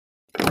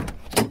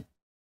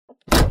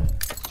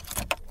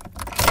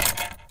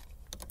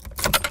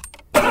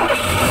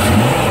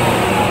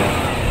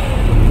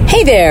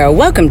Hey there,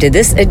 welcome to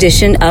this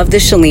edition of The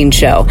Chalene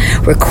Show,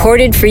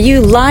 recorded for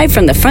you live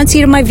from the front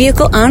seat of my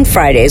vehicle on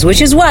Fridays, which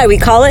is why we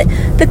call it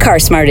the Car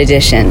Smart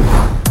Edition.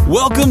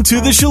 Welcome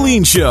to The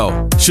Chalene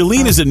Show.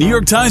 Chalene is a New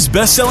York Times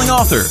bestselling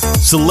author,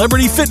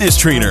 celebrity fitness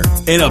trainer,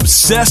 and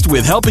obsessed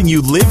with helping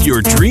you live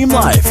your dream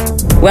life.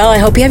 Well, I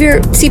hope you have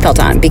your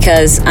seatbelt on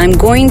because I'm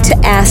going to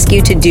ask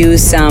you to do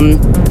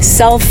some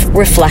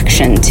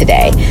self-reflection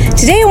today.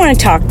 Today I want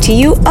to talk to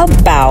you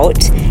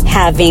about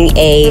having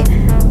a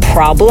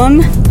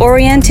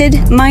problem-oriented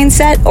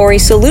mindset or a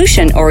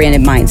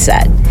solution-oriented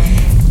mindset.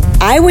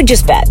 I would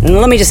just bet, and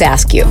let me just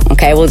ask you,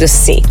 okay? We'll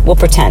just see. We'll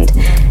pretend.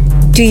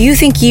 Do you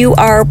think you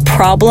are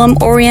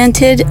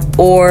problem-oriented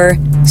or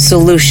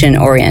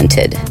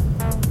solution-oriented?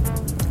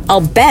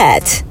 I'll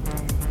bet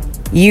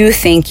you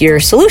think you're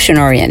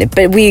solution-oriented,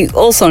 but we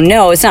also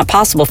know it's not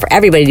possible for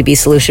everybody to be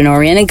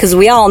solution-oriented because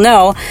we all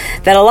know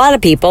that a lot of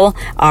people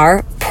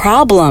are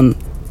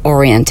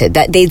problem-oriented,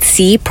 that they'd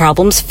see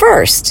problems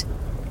first.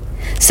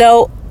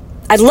 So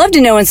I'd love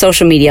to know in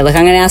social media, like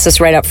I'm going to ask this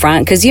right up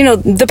front, because, you know,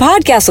 the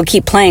podcast will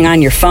keep playing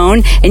on your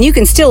phone and you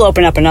can still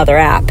open up another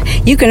app.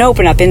 You can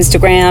open up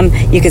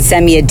Instagram. You can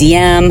send me a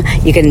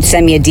DM. You can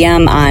send me a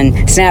DM on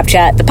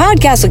Snapchat. The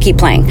podcast will keep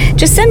playing.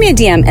 Just send me a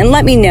DM and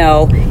let me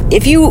know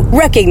if you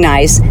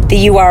recognize that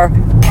you are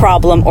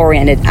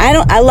problem-oriented.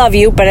 I love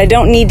you, but I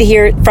don't need to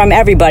hear from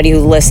everybody who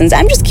listens.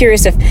 I'm just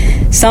curious if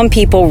some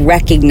people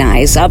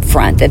recognize up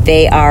front that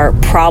they are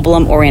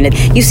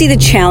problem-oriented. You see the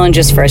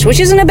challenges first,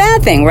 which isn't a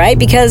bad thing, right?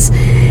 Because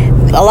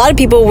a lot of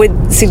people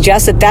would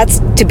suggest that that's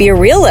to be a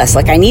realist.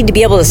 Like, I need to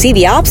be able to see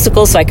the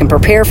obstacles so I can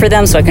prepare for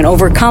them, so I can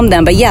overcome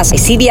them. But yes, I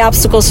see the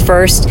obstacles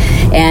first,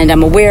 and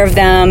I'm aware of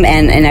them,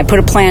 and I put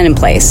a plan in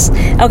place.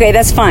 Okay,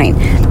 that's fine,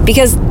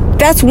 because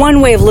that's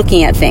one way of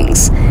looking at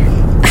things.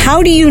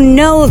 How do you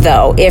know,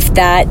 though, if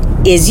that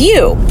is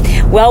you?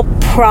 Well,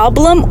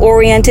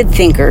 problem-oriented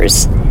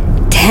thinkers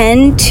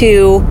tend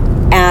to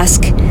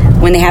ask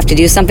when they have to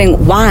do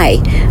something, why?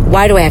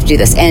 Why do I have to do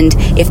this? And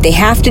if they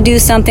have to do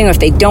something or if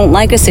they don't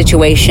like a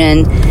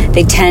situation,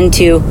 they tend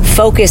to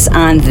focus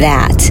on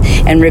that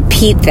and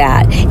repeat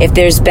that. If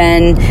there's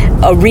been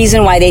a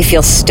reason why they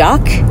feel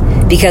stuck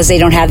because they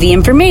don't have the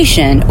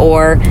information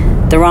or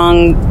the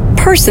wrong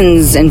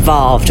person's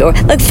involved, or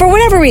like for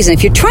whatever reason,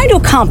 if you're trying to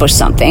accomplish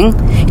something,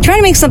 you're trying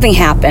to make something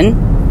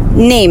happen,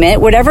 name it,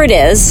 whatever it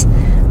is,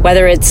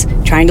 whether it's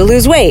trying to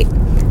lose weight,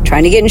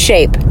 trying to get in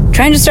shape,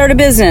 trying to start a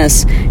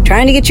business,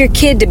 trying to get your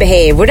kid to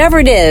behave, whatever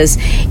it is,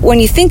 when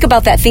you think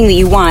about that thing that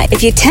you want,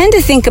 if you tend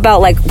to think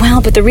about like,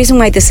 well, but the reason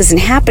why this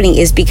isn't happening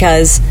is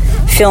because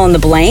fill in the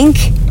blank,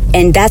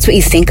 and that's what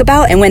you think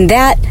about, and when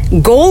that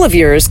goal of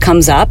yours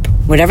comes up,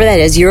 whatever that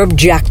is, your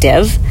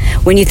objective,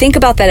 when you think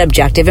about that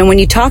objective and when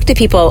you talk to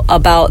people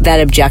about that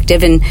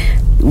objective and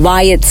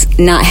why it's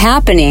not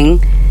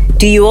happening,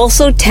 do you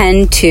also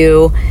tend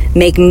to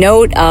make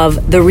note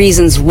of the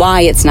reasons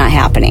why it's not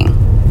happening?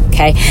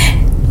 Okay.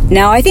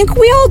 Now, I think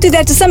we all do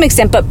that to some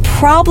extent, but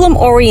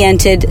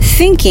problem-oriented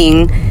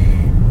thinking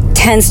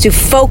tends to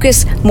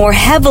focus more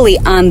heavily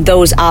on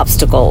those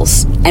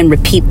obstacles and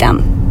repeat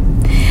them.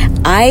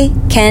 I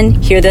can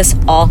hear this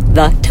all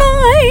the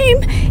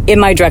time in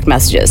my direct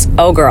messages.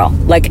 Oh, girl.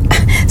 Like,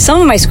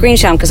 some of my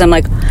screenshot, because I'm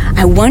like,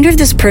 I wonder if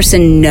this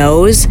person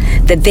knows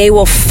that they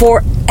will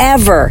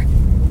forever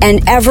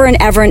and ever and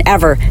ever and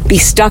ever be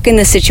stuck in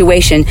this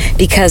situation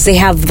because they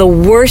have the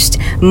worst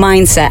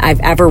mindset I've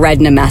ever read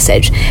in a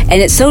message. And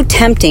it's so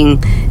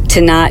tempting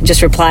to not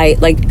just reply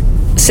like,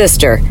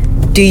 sister,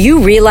 do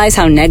you realize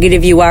how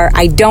negative you are?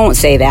 I don't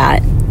say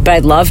that, but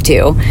I'd love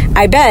to.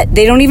 I bet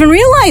they don't even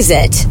realize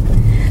it.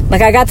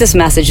 Like, I got this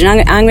message,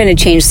 and I'm going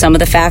to change some of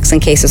the facts in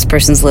case this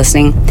person's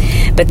listening.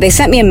 But they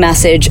sent me a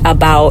message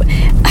about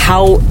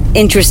how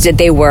interested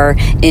they were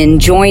in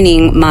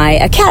joining my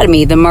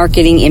academy, the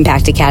Marketing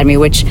Impact Academy,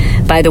 which,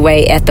 by the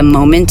way, at the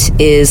moment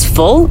is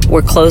full.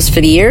 We're closed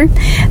for the year.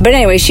 But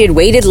anyway, she had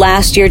waited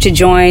last year to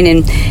join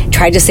and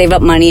tried to save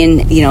up money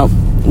and, you know,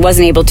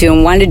 wasn't able to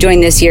and wanted to join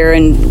this year.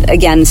 And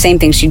again, same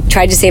thing. She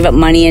tried to save up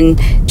money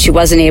and she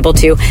wasn't able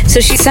to. So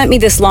she sent me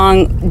this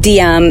long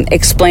DM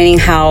explaining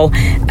how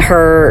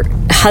her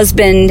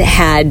husband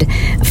had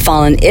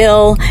fallen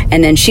ill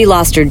and then she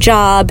lost her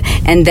job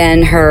and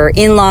then her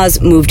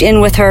in-laws moved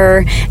in with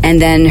her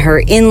and then her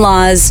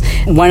in-laws,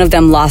 one of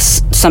them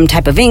lost some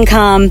type of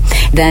income.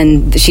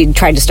 Then she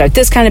tried to start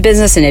this kind of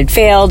business and it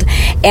failed.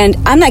 And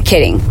I'm not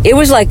kidding. It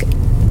was like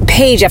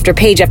page after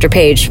page after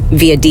page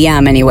via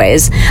DM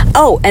anyways.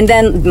 Oh, and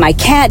then my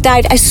cat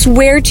died. I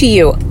swear to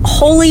you,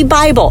 Holy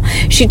Bible.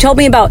 She told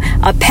me about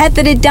a pet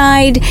that had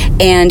died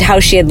and how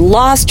she had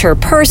lost her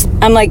purse.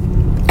 I'm like,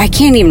 I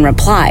can't even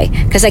reply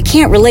because I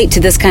can't relate to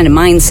this kind of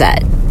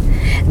mindset.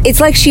 It's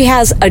like she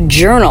has a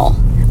journal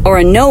or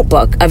a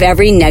notebook of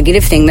every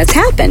negative thing that's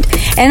happened.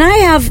 And I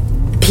have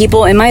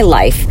people in my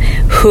life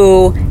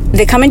who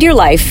they come into your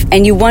life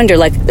and you wonder,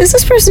 like, is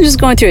this person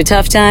just going through a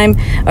tough time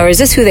or is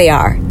this who they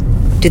are?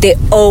 Do they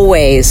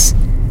always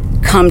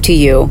come to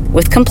you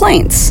with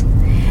complaints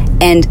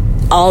and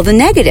all the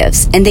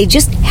negatives? And they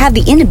just have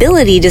the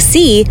inability to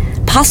see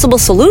possible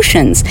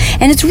solutions.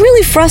 And it's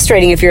really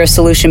frustrating if you're a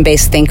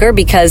solution-based thinker,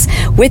 because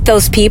with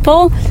those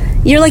people,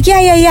 you're like,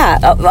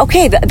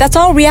 okay, that's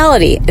all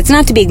reality. It's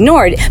not to be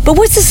ignored. But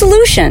what's the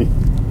solution?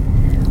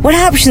 What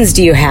options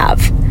do you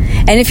have?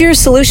 And if you're a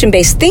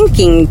solution-based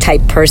thinking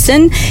type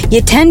person,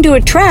 you tend to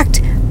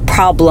attract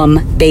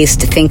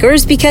problem-based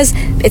thinkers, because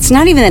it's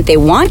not even that they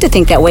want to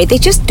think that way, they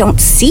just don't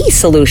see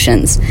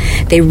solutions.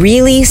 They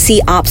really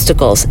see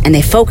obstacles and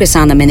they focus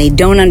on them, and they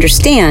don't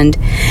understand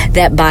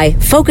that by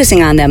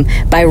focusing on them,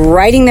 by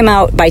writing them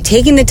out, by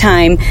taking the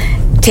time,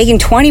 taking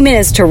 20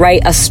 minutes to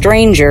write a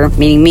stranger,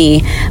 meaning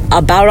me,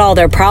 about all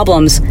their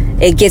problems,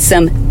 it gets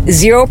them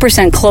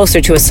 0%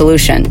 closer to a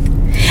solution.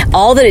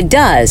 All that it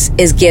does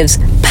is gives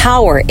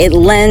power. It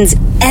lends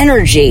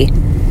energy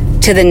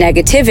to the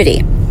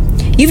negativity.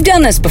 You've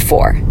done this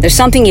before. There's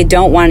something you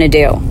don't want to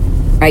do,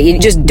 right? You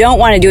just don't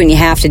want to do it and you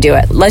have to do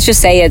it. Let's just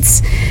say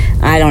it's,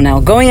 I don't know,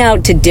 going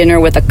out to dinner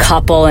with a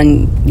couple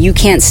and you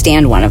can't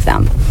stand one of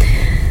them.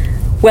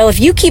 Well, if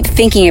you keep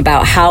thinking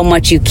about how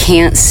much you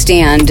can't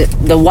stand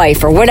the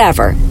wife or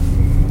whatever,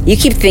 you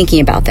keep thinking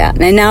about that.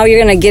 And now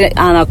you're going to get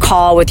on a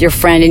call with your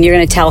friend and you're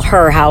going to tell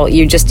her how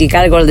you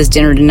got to go to this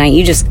dinner tonight.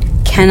 You just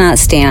cannot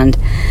stand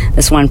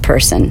this one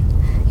person,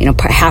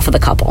 half of the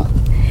couple.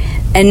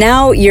 And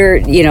now you're,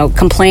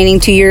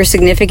 complaining to your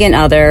significant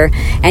other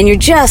and you're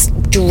just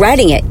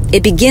dreading it.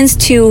 It begins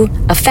to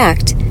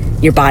affect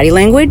your body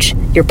language,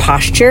 your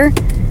posture,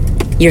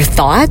 your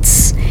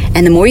thoughts.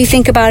 And the more you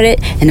think about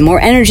it and the more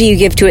energy you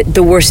give to it,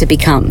 the worse it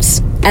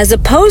becomes, as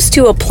opposed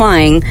to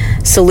applying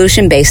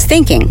solution-based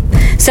thinking.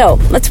 So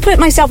let's put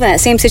myself in that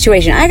same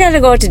situation. I got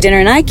to go out to dinner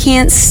and I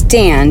can't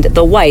stand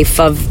the wife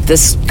of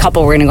this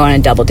couple we're going to go on a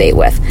double date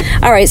with.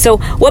 All right, so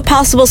what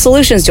possible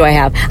solutions do I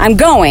have? I'm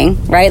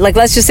going, right? Like,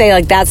 let's just say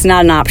that's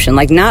not an option.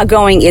 Like, not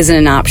going isn't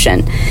an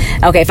option.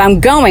 Okay, if I'm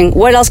going,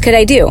 what else could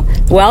I do?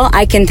 Well,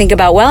 I can think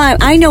about,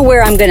 I know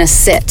where I'm going to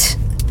sit.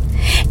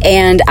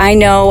 And I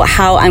know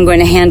how I'm going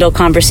to handle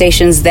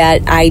conversations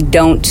that I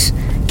don't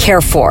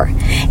care for.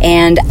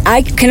 And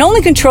I can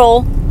only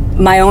control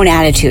my own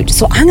attitude.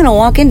 So I'm going to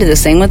walk into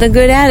this thing with a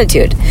good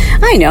attitude.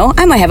 I know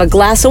I might have a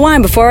glass of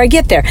wine before I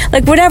get there.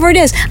 Like, whatever it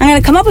is, I'm going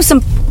to come up with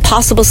some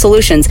possible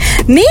solutions.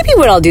 Maybe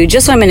what I'll do,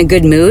 just so I'm in a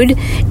good mood,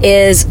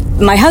 is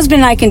my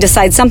husband and I can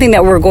decide something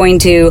that we're going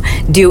to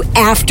do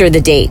after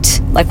the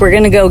date. Like, we're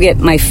going to go get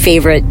my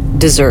favorite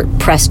dessert,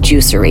 pressed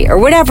juicery, or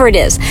whatever it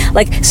is.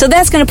 So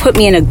that's going to put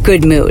me in a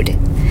good mood.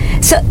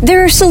 So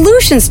there are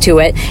solutions to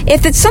it.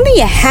 If it's something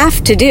you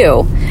have to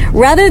do,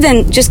 rather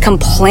than just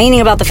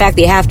complaining about the fact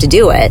that you have to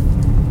do it,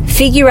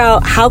 figure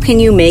out how can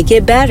you make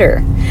it better?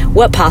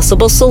 What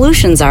possible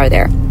solutions are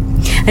there?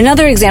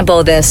 Another example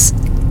of this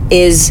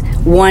is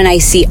one I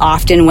see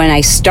often when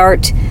I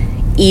start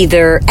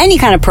either any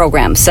kind of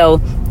program.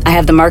 So I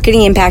have the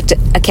Marketing Impact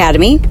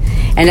Academy,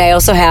 and I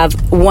also have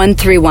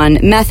 131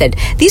 Method.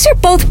 These are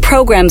both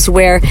programs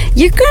where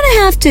you're going to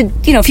have to,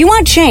 if you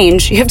want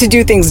change, you have to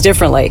do things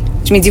differently,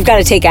 which means you've got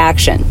to take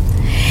action.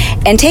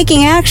 And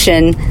taking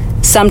action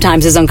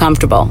sometimes is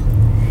uncomfortable.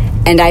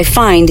 And I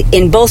find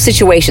in both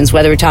situations,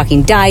 whether we're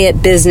talking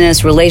diet,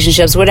 business,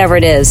 relationships, whatever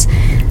it is,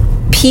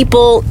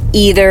 people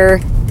either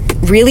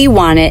really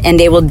want it and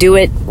they will do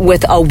it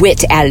with a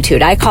wit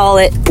attitude. I call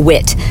it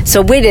wit.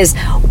 So wit is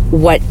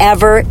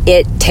whatever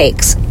it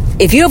takes.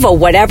 If you have a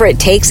whatever it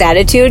takes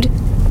attitude,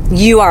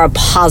 you are a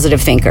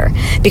positive thinker,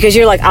 because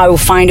you're like, I will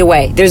find a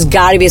way. There's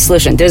got to be a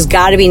solution. There's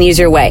got to be an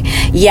easier way.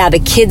 Yeah, the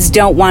kids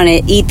don't want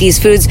to eat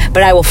these foods,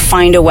 but I will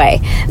find a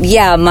way.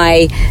 Yeah,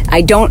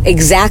 I don't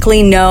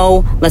exactly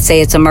know, let's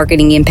say it's a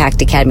Marketing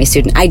Impact Academy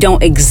student. I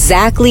don't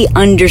exactly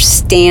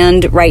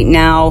understand right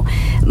now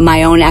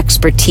my own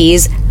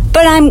expertise,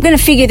 but I'm going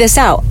to figure this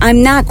out.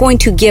 I'm not going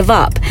to give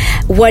up.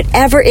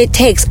 Whatever it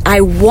takes,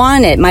 I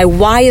want it. My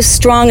why is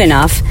strong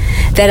enough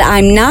that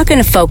I'm not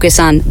going to focus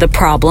on the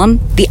problem,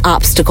 the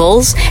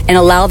obstacles, and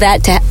allow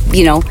that to,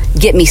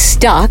 get me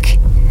stuck.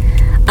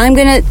 I'm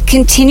going to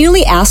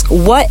continually ask,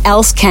 what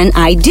else can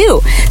I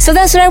do? So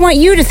that's what I want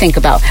you to think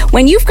about.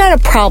 When you've got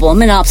a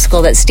problem, an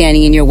obstacle that's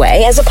standing in your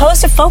way, as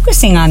opposed to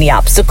focusing on the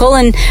obstacle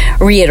and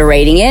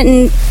reiterating it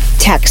and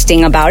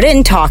texting about it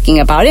and talking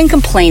about it and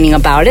complaining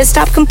about it,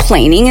 stop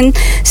complaining and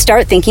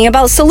start thinking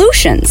about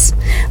solutions.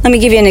 Let me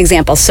give you an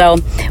example. So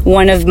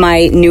one of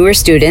my newer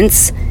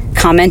students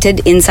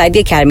commented inside the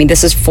academy.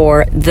 This is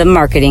for the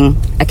Marketing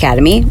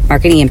Academy,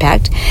 Marketing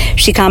Impact.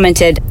 She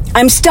commented,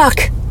 I'm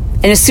stuck.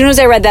 And as soon as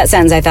I read that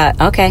sentence, I thought,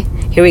 okay,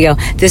 here we go.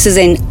 This is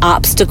an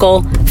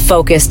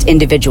obstacle-focused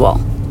individual.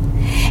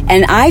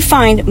 And I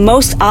find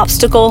most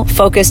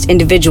obstacle-focused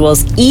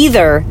individuals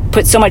either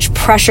put so much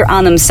pressure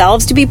on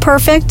themselves to be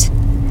perfect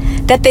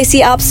that they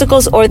see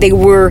obstacles, or they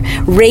were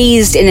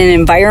raised in an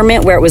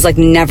environment where it was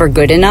never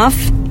good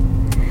enough.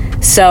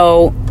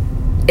 So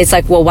it's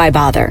like, well, why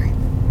bother?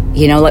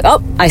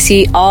 I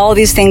see all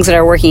these things that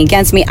are working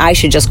against me. I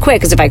should just quit,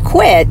 because if I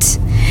quit,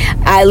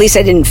 at least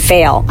I didn't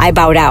fail. I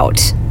bowed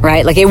out,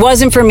 right? It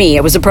wasn't for me.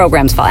 It was the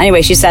program's fault.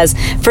 Anyway, she says,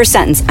 first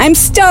sentence, I'm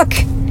stuck.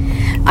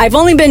 I've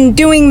only been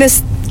doing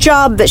this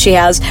job that she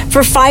has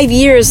for 5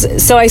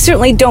 years, so I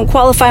certainly don't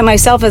qualify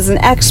myself as an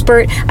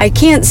expert. I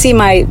can't see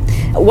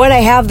what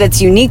I have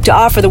that's unique to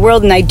offer the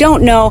world, and I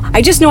don't know.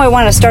 I just know I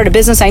want to start a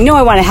business. I know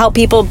I want to help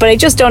people, but I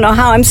just don't know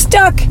how. I'm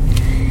stuck.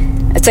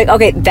 It's like,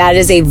 okay, that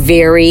is a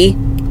very,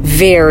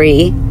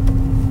 very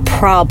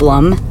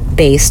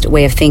problem-based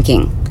way of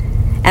thinking,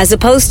 as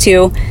opposed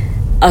to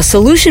a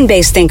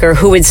solution-based thinker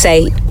who would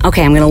say,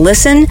 okay, I'm going to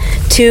listen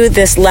to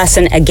this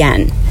lesson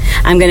again.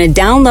 I'm going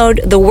to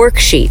download the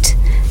worksheet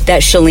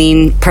that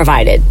Chalene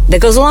provided that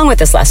goes along with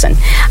this lesson.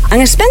 I'm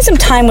going to spend some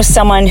time with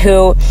someone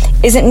who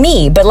isn't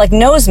me, but like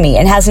knows me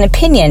and has an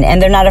opinion,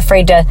 and they're not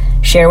afraid to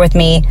share with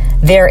me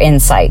their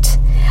insight.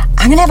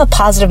 I'm going to have a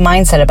positive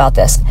mindset about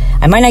this.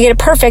 I might not get it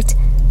perfect.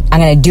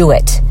 I'm going to do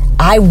it.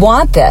 I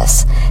want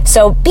this.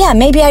 So yeah,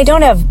 maybe I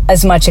don't have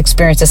as much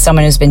experience as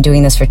someone who's been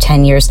doing this for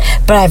 10 years,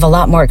 but I have a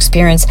lot more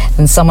experience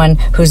than someone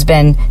who's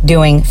been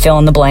doing fill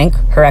in the blank,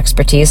 her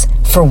expertise,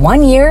 for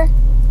 1 year.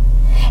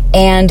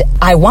 And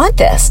I want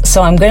this.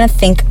 So I'm going to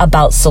think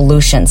about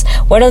solutions.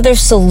 What other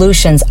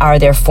solutions are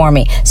there for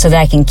me so that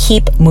I can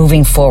keep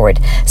moving forward?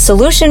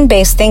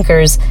 Solution-based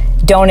thinkers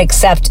don't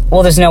accept,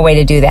 well, there's no way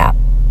to do that.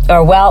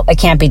 Or, well, it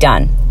can't be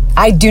done.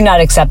 I do not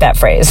accept that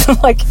phrase.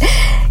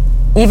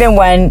 Even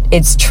when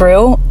it's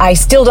true, I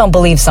still don't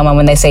believe someone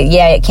when they say,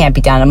 yeah, it can't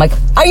be done. I'm like,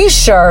 are you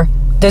sure?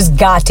 There's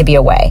got to be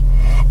a way.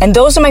 And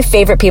those are my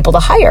favorite people to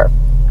hire.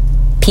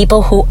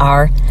 People who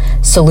are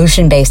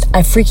solution-based.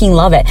 I freaking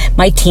love it.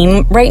 My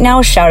team right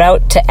now, shout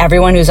out to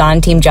everyone who's on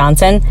Team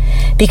Johnson,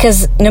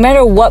 because no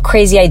matter what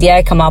crazy idea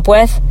I come up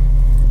with,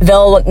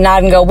 they'll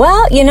nod and go,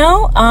 well,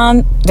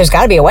 there's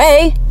got to be a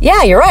way.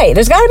 Yeah, you're right.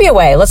 There's got to be a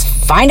way. Let's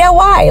find out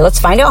why.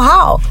 Let's find out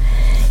how.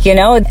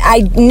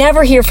 I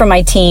never hear from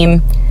my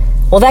team,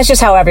 well, that's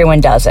just how everyone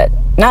does it.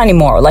 Not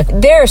anymore.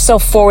 They're so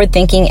forward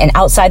thinking and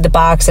outside the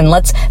box, and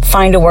let's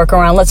find a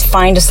workaround. Let's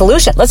find a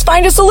solution. Let's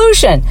find a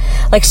solution.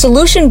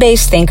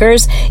 Solution-based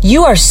thinkers,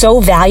 you are so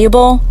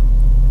valuable.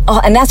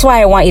 Oh, and that's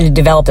why I want you to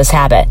develop this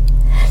habit.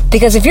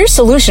 Because if you're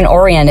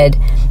solution-oriented,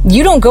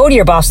 you don't go to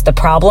your boss with the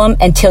problem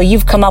until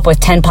you've come up with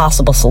 10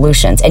 possible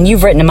solutions and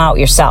you've written them out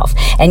yourself.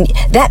 And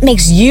that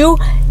makes you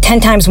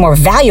 10 times more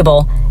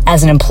valuable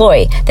as an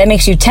employee. That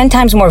makes you 10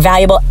 times more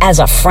valuable as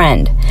a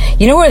friend.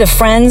 You know who are the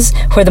friends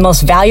who are the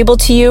most valuable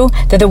to you?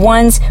 They're the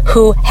ones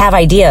who have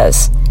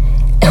ideas,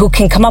 who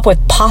can come up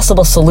with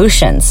possible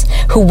solutions,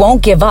 who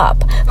won't give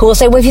up, who will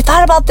say, well, have you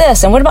thought about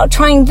this? And what about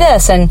trying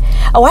this? And,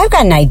 oh, I've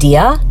got an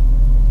idea.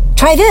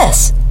 Try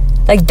this.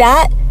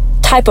 That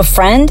type of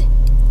friend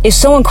is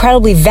so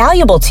incredibly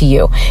valuable to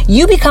you.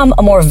 You become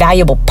a more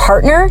valuable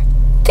partner.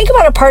 Think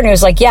about a partner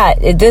who's like, yeah,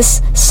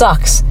 this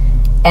sucks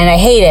and I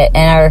hate it,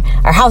 and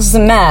our house is a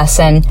mess,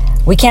 and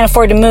we can't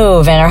afford to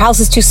move, and our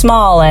house is too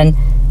small, and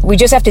we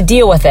just have to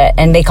deal with it,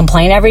 and they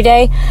complain every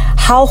day.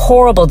 How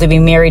horrible to be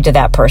married to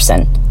that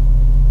person.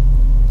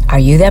 Are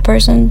you that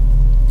person?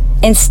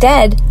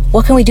 Instead,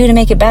 what can we do to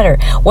make it better?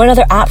 What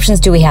other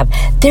options do we have?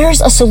 There's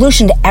a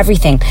solution to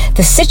everything.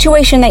 The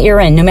situation that you're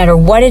in, no matter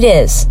what it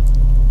is,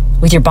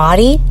 with your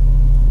body,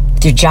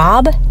 with your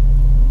job,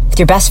 with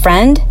your best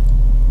friend,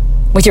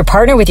 with your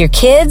partner, with your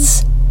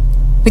kids,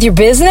 with your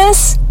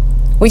business,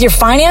 with your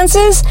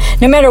finances,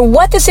 no matter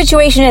what the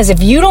situation is,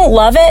 if you don't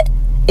love it,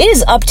 it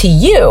is up to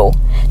you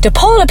to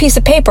pull out a piece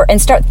of paper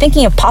and start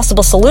thinking of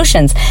possible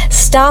solutions.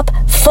 Stop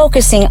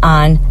focusing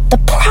on the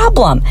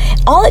problem.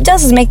 All it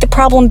does is make the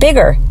problem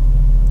bigger.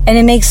 And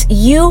it makes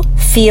you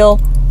feel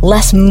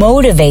less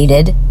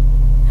motivated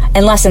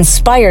and less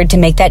inspired to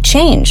make that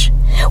change.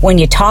 When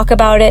you talk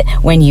about it,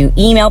 when you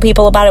email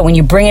people about it, when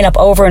you bring it up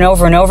over and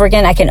over and over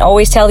again, I can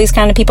always tell these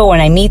kind of people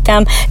when I meet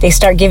them, they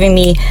start giving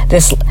me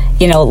this,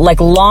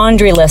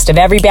 laundry list of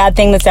every bad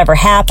thing that's ever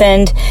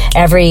happened,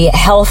 every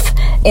health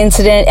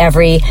incident,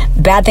 every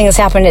bad thing that's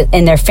happened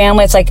in their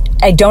family. It's like,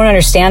 I don't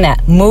understand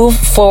that. Move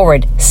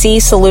forward. See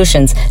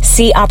solutions.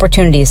 See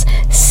opportunities.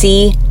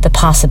 See the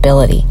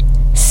possibility.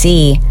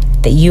 See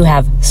that you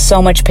have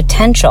so much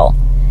potential.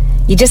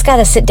 You just got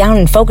to sit down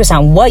and focus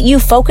on what you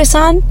focus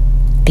on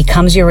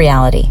becomes your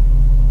reality.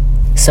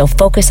 So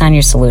focus on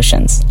your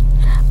solutions.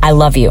 I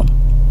love you.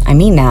 I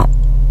mean that.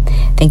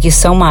 Thank you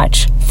so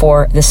much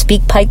for the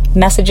SpeakPipe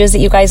messages that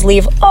you guys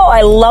leave. Oh,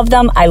 I love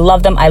them. I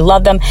love them. I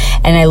love them.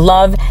 And I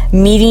love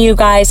meeting you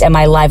guys at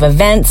my live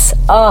events.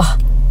 Oh,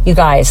 you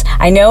guys,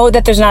 I know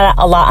that there's not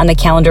a lot on the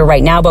calendar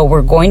right now, but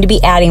we're going to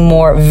be adding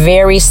more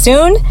very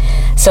soon.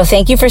 So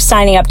thank you for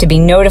signing up to be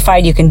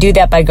notified. You can do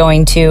that by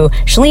going to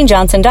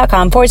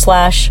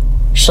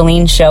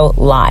ChaleneJohnson.com/Chalene Show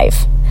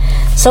Live.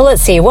 So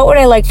let's see, what would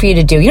I like for you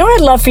to do? You know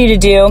what I'd love for you to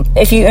do?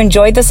 If you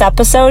enjoyed this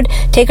episode,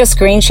 take a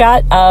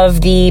screenshot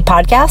of the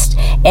podcast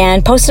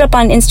and post it up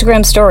on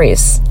Instagram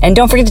stories. And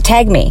don't forget to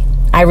tag me.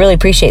 I really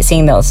appreciate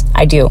seeing those.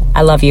 I do.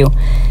 I love you.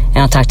 And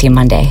I'll talk to you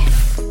Monday.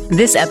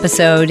 This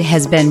episode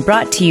has been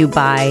brought to you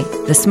by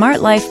the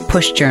Smart Life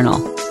Push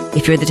Journal.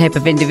 If you're the type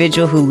of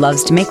individual who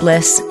loves to make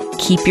lists,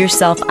 keep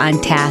yourself on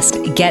task,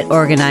 get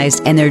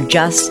organized, and there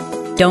just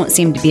don't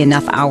seem to be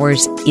enough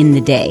hours in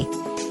the day,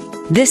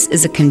 this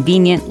is a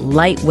convenient,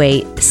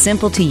 lightweight,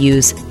 simple to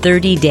use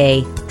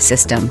 30-day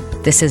system.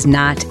 this is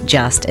not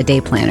just a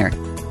day planner,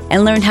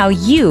 and learn how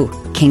you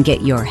can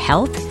get your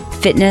health,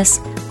 fitness,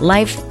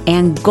 life,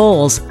 and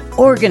goals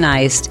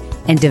organized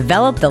and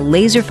develop the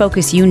laser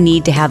focus you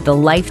need to have the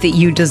life that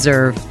you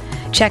deserve.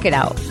 Check it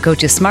out. Go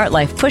to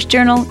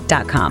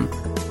smartlifepushjournal.com.